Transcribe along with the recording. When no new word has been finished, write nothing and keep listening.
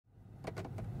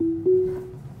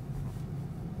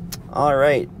All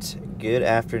right, good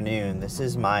afternoon. This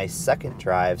is my second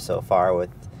drive so far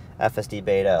with FSD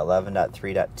Beta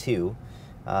 11.3.2.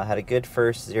 Had a good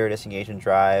first zero disengagement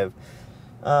drive.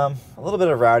 A little bit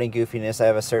of routing goofiness. I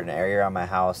have a certain area on my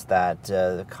house that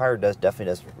the car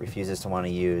definitely refuses to want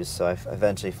to use, so I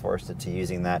eventually forced it to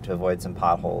using that to avoid some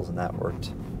potholes, and that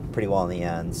worked pretty well in the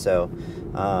end. So,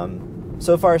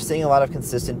 so far seeing a lot of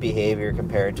consistent behavior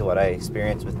compared to what I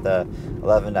experienced with the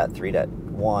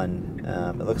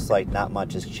 11.3.1. It looks like not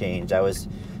much has changed. I was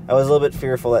a little bit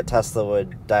fearful that Tesla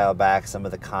would dial back some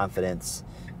of the confidence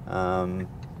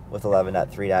with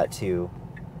 11.3.2.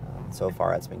 So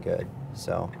far, it's been good.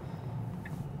 So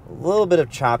a little bit of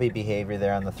choppy behavior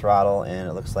there on the throttle, and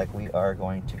it looks like we are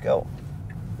going to go.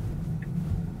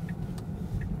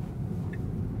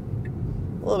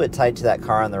 A little bit tight to that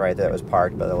car on the right that was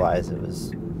parked, but otherwise it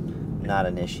was not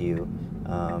an issue.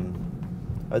 I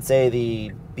would say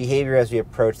the behavior as we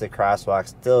approach the crosswalk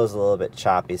still is a little bit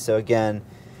choppy. So again,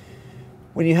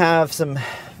 when you have some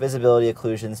visibility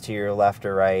occlusions to your left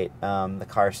or right, the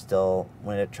car still,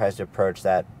 when it tries to approach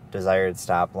that desired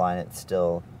stop line, it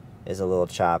still is a little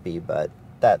choppy, but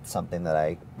that's something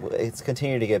that it's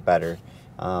continued to get better.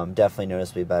 Definitely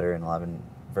noticeably better in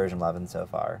version 11 so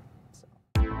far.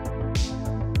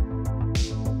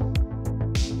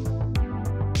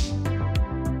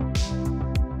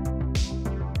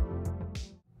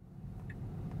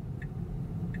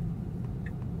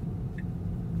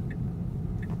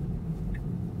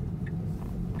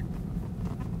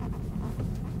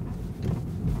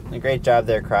 A great job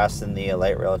there crossing the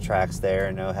light rail tracks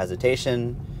there, no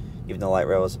hesitation, even though light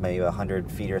rail was maybe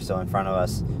 100 feet or so in front of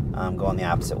us, going the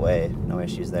opposite way, no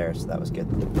issues there, so that was good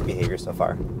behavior so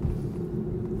far.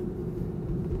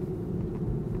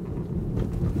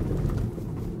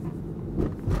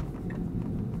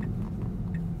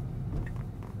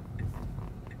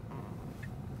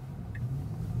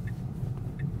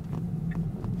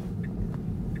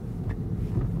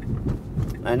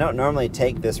 I don't normally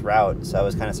take this route, so I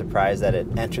was kind of surprised that it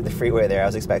entered the freeway there. I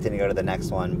was expecting to go to the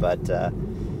next one, but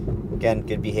again,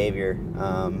 good behavior.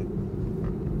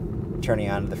 Turning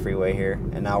onto the freeway here,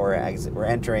 and now we're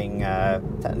entering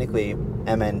technically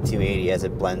MN 280 as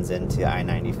it blends into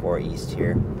I-94 East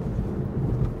here.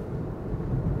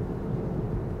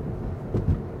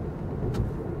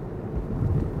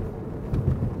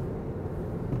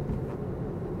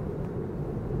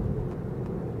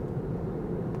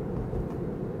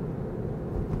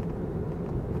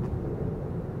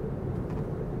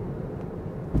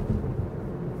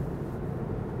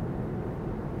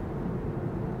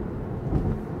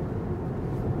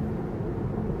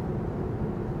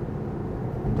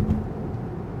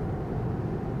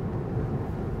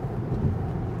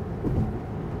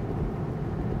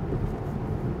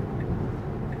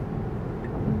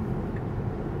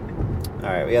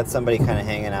 Alright, we got somebody kind of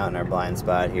hanging out in our blind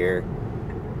spot here.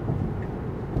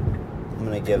 I'm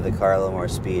going to give the car a little more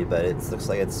speed, but it looks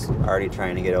like it's already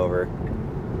trying to get over.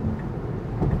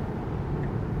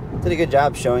 Did a good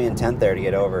job showing intent there to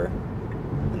get over.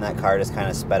 And that car just kind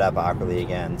of sped up awkwardly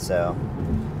again. So,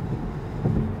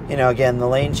 you know, again, the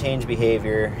lane change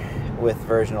behavior with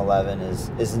version 11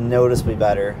 is noticeably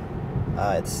better.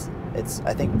 It's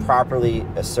I think properly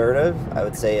assertive. I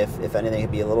would say if anything,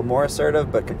 it'd be a little more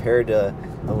assertive, but compared to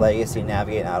the legacy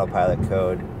Navigate and Autopilot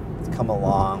code, it's come a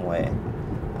long way.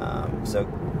 So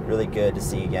really good to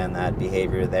see again that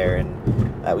behavior there,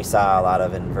 and that we saw a lot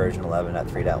of in version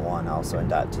 11.3.1, also in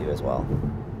 .2 as well.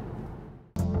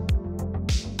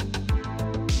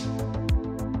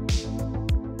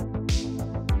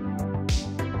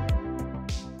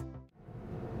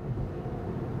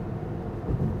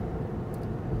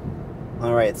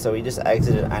 Alright, so we just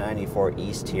exited I-94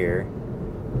 East here,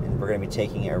 and we're going to be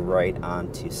taking it right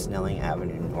onto Snelling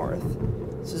Avenue North.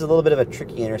 This is a little bit of a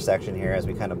tricky intersection here as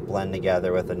we kind of blend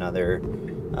together with another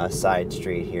side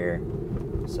street here.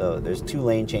 So there's two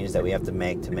lane changes that we have to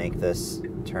make this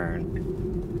turn,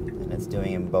 and it's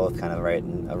doing them both kind of right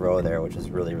in a row there, which is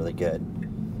really, really good.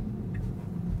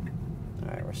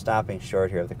 Alright, we're stopping short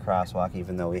here of the crosswalk,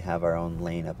 even though we have our own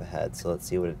lane up ahead, so let's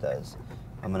see what it does.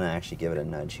 I'm going to actually give it a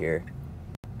nudge here.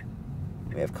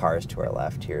 We have cars to our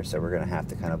left here, so we're going to have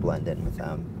to kind of blend in with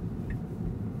them.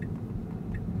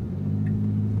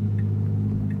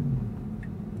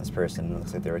 This person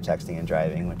looks like they were texting and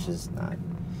driving, which is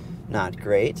not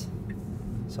great.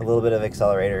 So a little bit of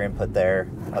accelerator input there.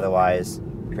 Otherwise,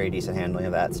 pretty decent handling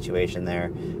of that situation there.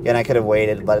 Again, I could have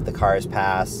waited, let the cars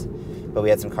pass, but we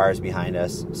had some cars behind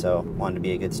us, so wanted to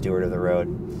be a good steward of the road.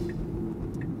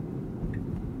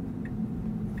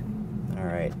 All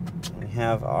right. We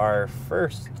have our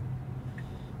first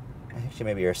Actually,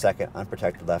 maybe your second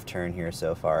unprotected left turn here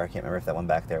so far. I can't remember if that one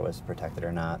back there was protected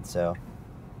or not. So,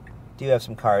 do have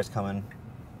some cars coming.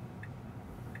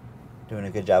 Doing a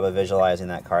good job of visualizing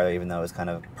that car there, even though it was kind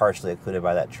of partially occluded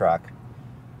by that truck.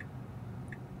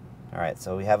 Alright,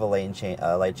 so we have a light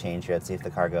change here. Let's see if the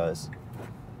car goes.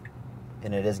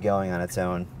 And it is going on its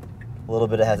own. A little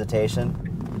bit of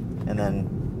hesitation, and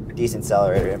then decent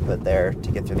accelerator input there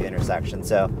to get through the intersection.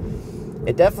 So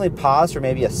it definitely paused for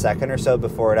maybe a second or so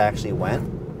before it actually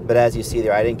went. But as you see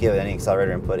there, I didn't give it any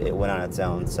accelerator input. It went on its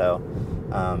own. So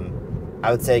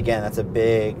I would say, again, that's a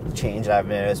big change that I've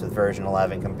noticed with version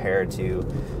 11 compared to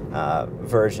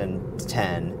version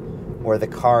 10, where the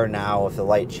car now, if the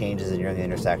light changes and you're in the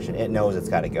intersection, it knows it's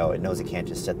got to go. It knows it can't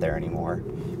just sit there anymore.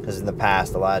 Because in the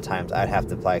past, a lot of times, I'd have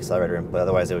to apply accelerator input,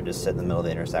 otherwise it would just sit in the middle of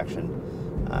the intersection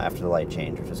after the light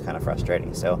change, which was kind of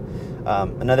frustrating. So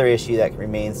another issue that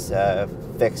remains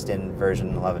fixed in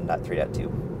version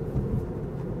 11.3.2.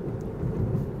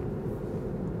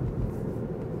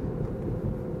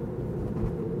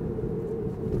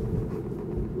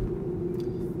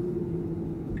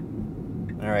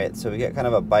 Alright, so we get kind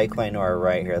of a bike lane to our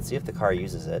right here. Let's see if the car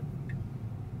uses it.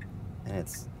 And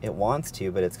it wants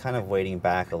to, but it's kind of waiting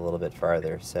back a little bit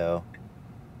farther, so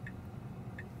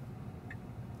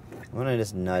I'm going to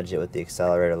just nudge it with the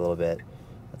accelerator a little bit.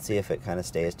 Let's see if it kind of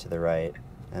stays to the right.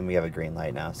 And we have a green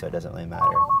light now, so it doesn't really matter.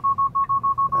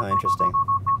 Oh, interesting.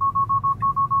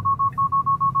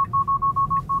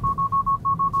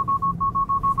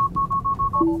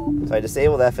 So I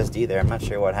disabled FSD there. I'm not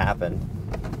sure what happened.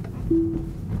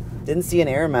 Didn't see an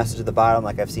error message at the bottom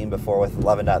like I've seen before with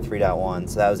 11.3.1,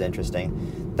 so that was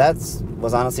interesting. That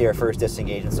was honestly our first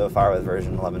disengagement so far with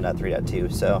version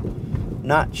 11.3.2, so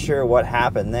not sure what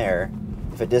happened there.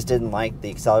 If it just didn't like the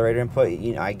accelerator input,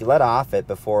 you know, I let off it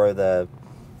before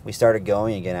we started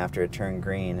going again after it turned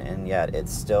green, and yet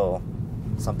it's still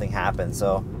something happened.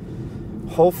 So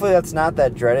hopefully that's not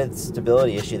that dreaded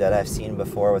stability issue that I've seen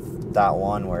before with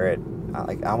 .1, where it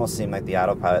almost seemed like the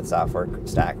autopilot software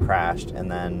stack crashed,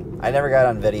 and then I never got it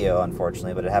on video,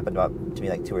 unfortunately, but it happened to me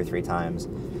like 2 or 3 times,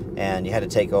 and you had to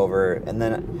take over, and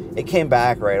then it came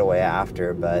back right away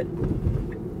after. But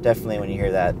definitely when you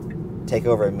hear that take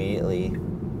over immediately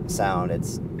sound,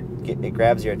 it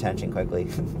grabs your attention quickly.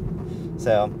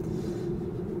 So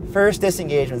first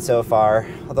disengagement so far.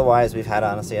 Otherwise, we've had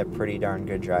honestly a pretty darn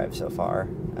good drive so far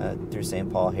through St.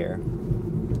 Paul here.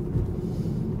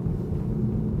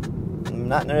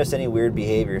 Not noticed any weird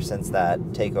behavior since that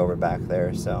takeover back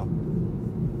there, so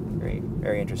very,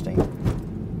 very interesting.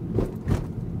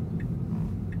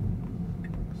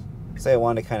 So I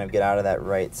wanted to kind of get out of that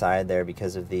right side there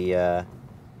because of the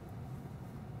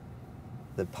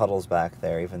puddles back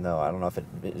there, even though I don't know if it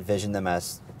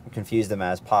confused them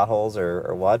as potholes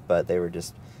or what, but they were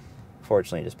just,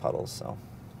 fortunately, just puddles. So.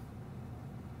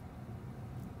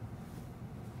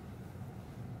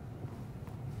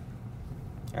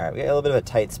 Alright, we got a little bit of a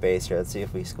tight space here. Let's see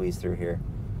if we squeeze through here.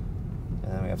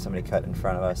 And then we have somebody cut in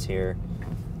front of us here.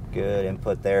 Good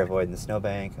input there, avoiding the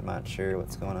snowbank. I'm not sure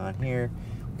what's going on here.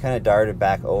 We kind of darted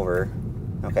back over.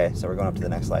 Okay, so we're going up to the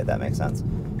next light. That makes sense.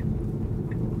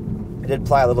 I did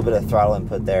apply a little bit of throttle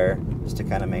input there just to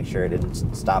kind of make sure it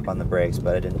didn't stop on the brakes,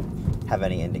 but I didn't have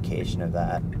any indication of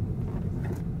that.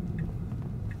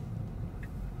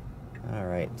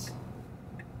 Alright.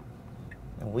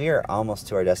 And we are almost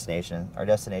to our destination. Our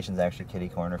destination is actually kitty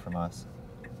corner from us.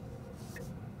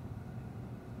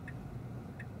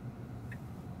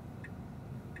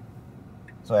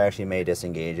 So I actually may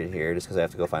disengage it here just because I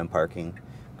have to go find parking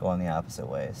going the opposite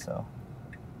way. So.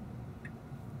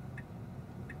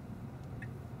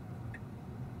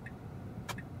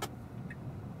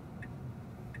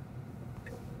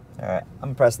 Alright,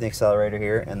 I'm pressing the accelerator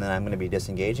here, and then I'm going to be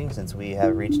disengaging since we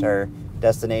have reached our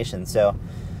destination. So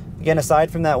again, aside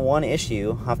from that one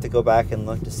issue, I'll have to go back and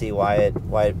look to see why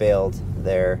it bailed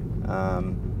there.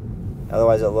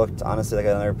 Otherwise, it looked honestly like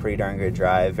another pretty darn good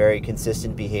drive. Very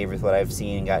consistent behavior with what I've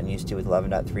seen and gotten used to with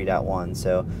 11.3.1.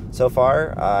 So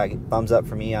far, thumbs up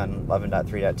for me on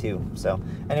 11.3.2. So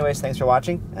anyways, thanks for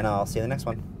watching, and I'll see you in the next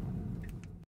one.